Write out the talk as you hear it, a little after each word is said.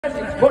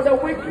rest for the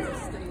wicked.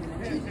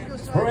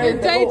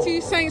 Good day to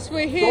you, saints.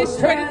 We're here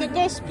spreading the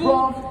gospel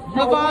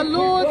of our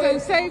Lord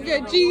and Saviour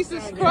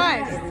Jesus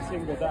Christ.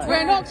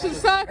 We're in Oxford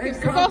Circus.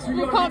 The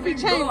gospel can't be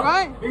chained,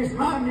 right?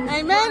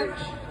 Amen?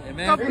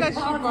 God bless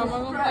you, brother.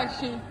 God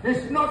bless you.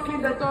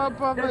 God,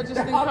 brother, just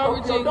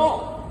encouraging.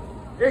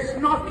 It's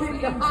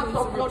knocking the heart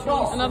of your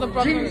door. Another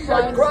brother.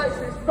 Jesus Christ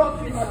is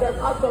knocking at the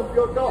heart of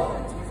your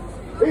door.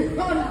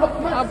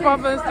 Our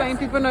brother is saying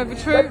people know the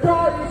truth. The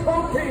door is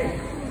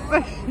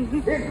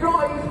open. His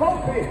door is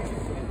open.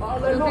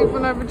 Hallelujah. People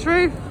know the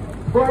truth.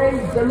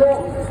 Praise the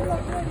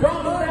Lord.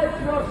 Don't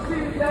let your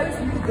sin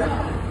let you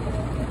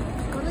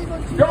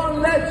down.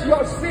 Don't let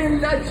your sin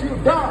let you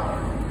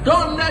down.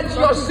 Don't let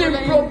your sin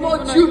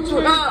promote you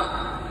to hell.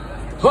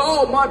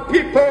 Oh, my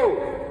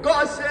people.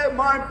 God said,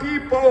 my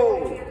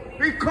people.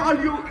 We call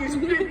you his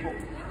people.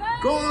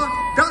 God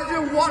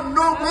doesn't want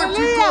no one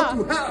to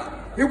go to hell.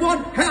 He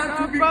wants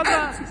hell to be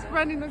empty.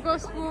 Spreading the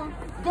gospel.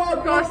 God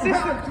Our wants hell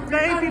to sister be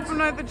today, empty. people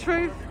know the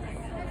truth.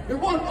 He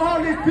wants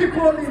all his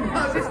people in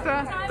heaven.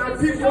 The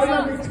people,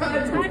 let me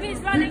tell you,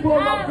 people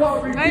of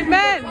God.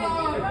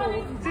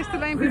 Amen. Sister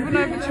Lane, people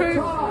know the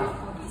truth.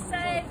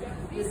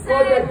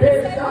 For the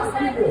days are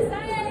evil.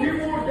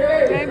 Evil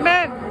days.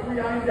 Amen. We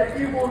are in the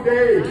evil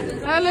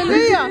days.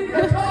 Hallelujah.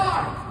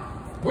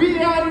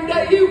 We are in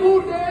the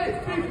evil days,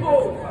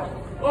 people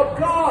of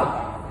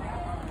God.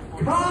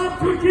 Come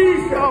to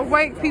Jesus. Gotta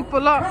wake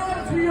people up.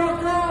 Come to your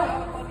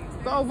God.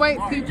 Gotta wake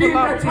people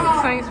up, to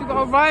the saints. We've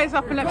got to rise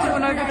up and let people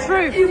know the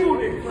truth.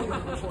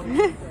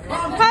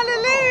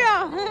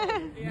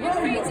 Hallelujah. You're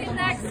preaching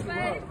next,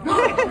 mate.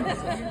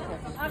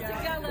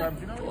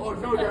 Oh,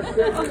 no, that's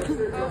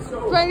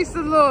it. Praise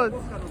the Lord.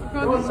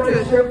 God is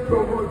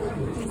good.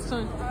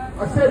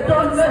 I said,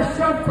 don't let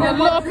shame There are a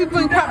lot of people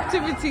in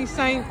captivity,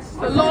 saints.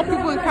 A lot of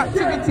people in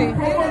captivity.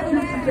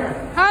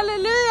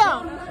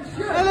 Hallelujah.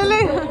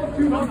 Hallelujah.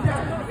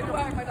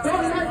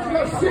 Don't let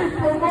your sin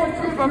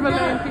promote you. Brother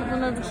letting people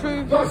know the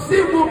truth. Your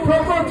sin will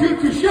promote you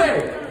to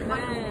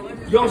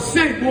shame. Your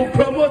sin will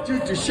promote you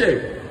to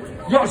shame.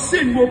 Your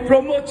sin will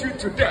promote you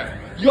to death.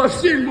 Your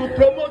sin will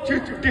promote you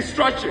to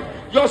destruction.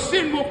 Your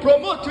sin will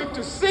promote you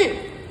to sin,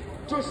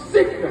 to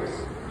sickness.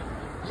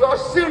 Your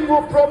sin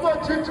will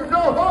promote you to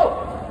no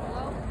hope.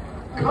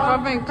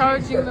 Brother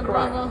encouraging the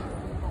brother.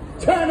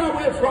 Turn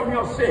away from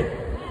your sin.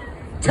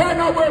 Turn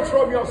away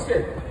from your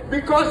sin.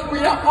 Because we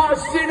are all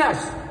sinners.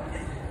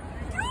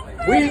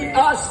 We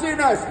are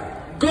sinners.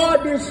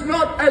 God is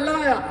not a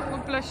liar.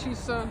 God bless you,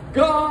 sir.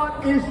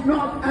 God is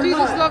not a Jesus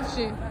liar. loves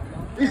you.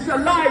 He's a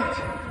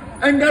light.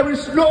 And there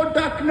is no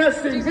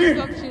darkness in Jesus him.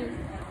 loves you.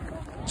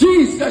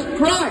 Jesus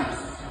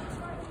Christ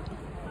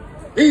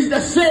is the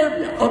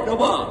Savior of the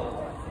world.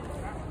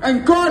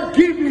 And God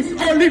gave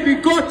his only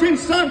begotten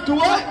Son to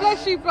God us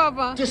bless you,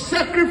 brother. to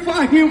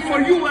sacrifice him for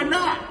you and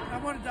I. I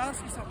wanted to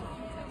ask you something.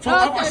 For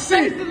our Praise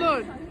sin. the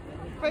Lord.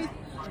 Praise.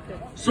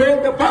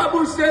 So the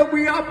Bible said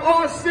we have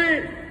all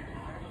sinned.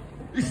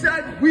 He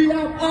said we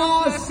have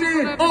all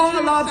sinned. All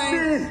have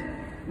sinned.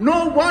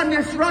 No one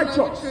is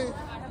righteous.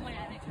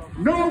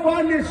 No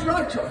one is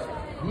righteous.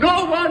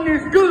 No one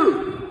is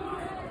good.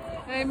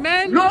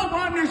 Amen. No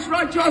one is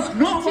righteous.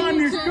 No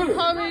one is To good.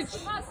 encourage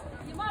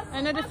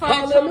and edify each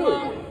Hallelujah.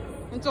 other.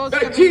 And God's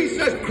That gonna-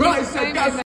 Jesus Christ said that's